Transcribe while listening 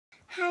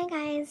Hi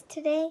guys,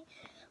 today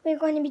we're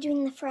going to be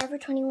doing the Forever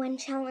 21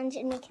 challenge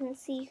and we can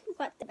see who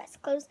got the best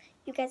clothes.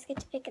 You guys get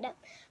to pick it up.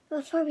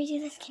 But before we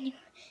do this, can you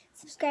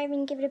subscribe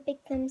and give it a big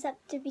thumbs up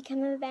to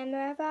become a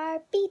member of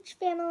our beach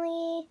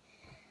family?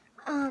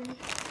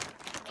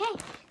 Okay,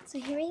 so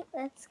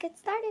let's get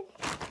started.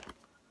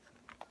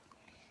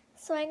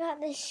 So I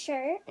got this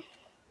shirt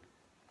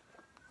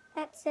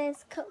that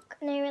says Coke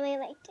and I really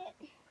liked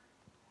it.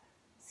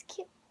 It's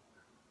cute.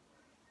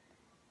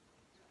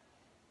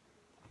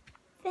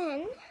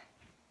 Then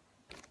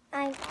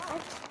I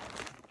got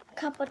a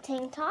couple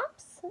tank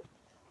tops,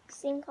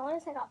 same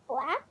colors. I got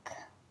black,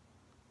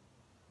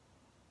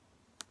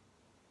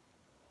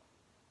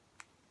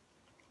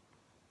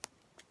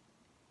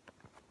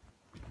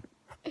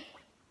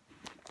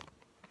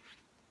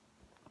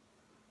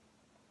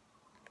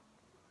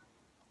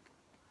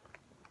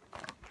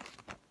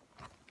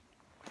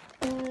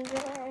 and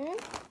then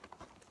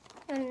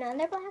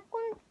another black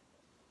one.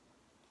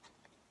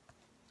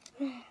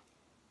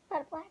 A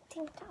lot of black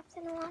tank tops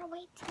and a lot of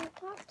white tank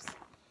tops.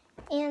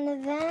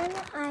 And then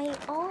I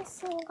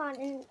also got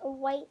a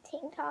white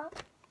tank top.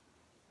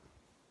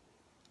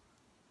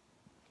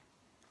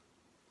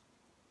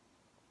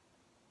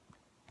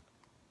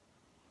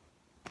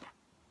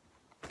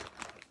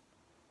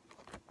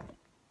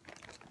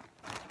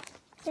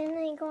 Then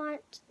I got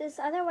this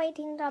other white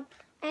tank top.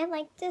 I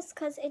like this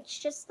because it's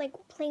just like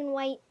plain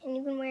white and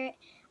you can wear it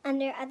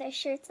under other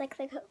shirts like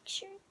the Coke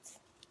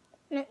shirts.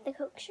 The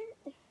Coke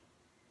shirt.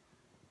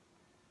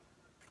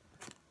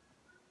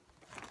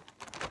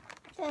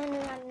 Then we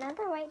got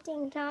another white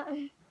tank top.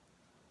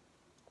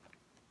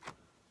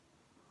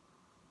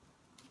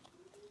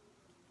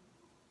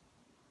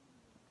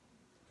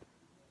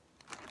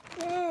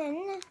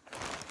 Then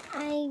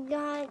I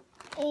got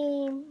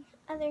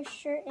other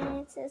shirt and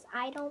it says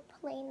I don't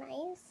play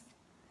nice.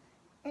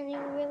 And I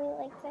really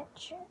like that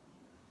shirt.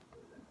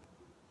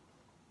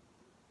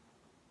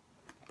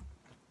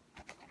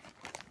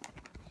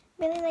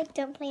 Really like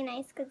don't play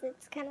nice because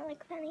it's kind of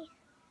like funny.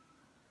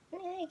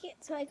 I like it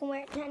so I can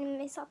wear it to any of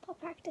my softball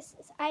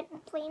practices. I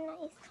don't play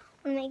nice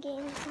on my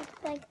games.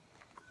 Like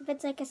if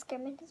it's like a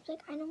scrimmage, it's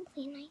like I don't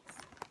play nice.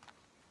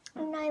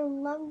 And I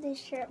love this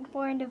shirt,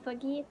 Born to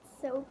Boogie. It's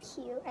so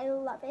cute. I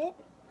love it.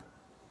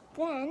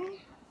 Then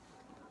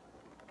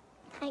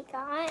I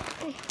got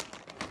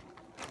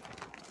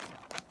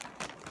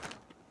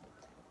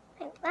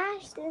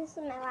this is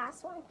my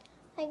last one.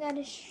 I got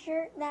a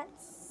shirt that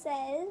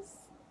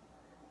says,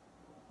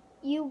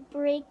 "You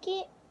break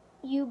it,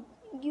 you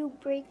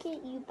break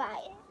it, you buy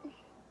it."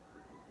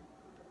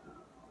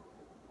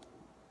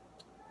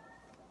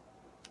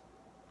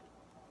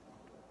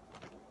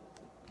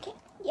 Okay,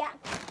 yeah.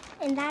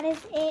 And that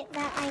is it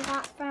that I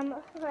got from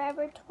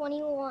Forever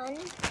 21.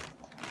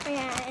 Oh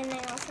yeah, and I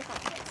also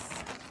got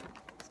this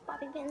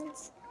bobby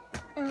pins.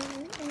 And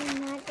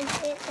that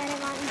is it that I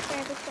got in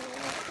Forever 21.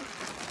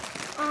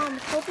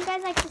 Hope you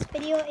guys liked this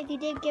video. If you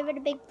did, give it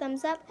a big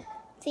thumbs up.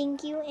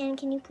 Thank you, and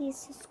can you please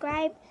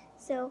subscribe?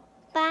 So,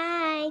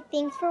 bye.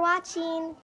 Thanks for watching.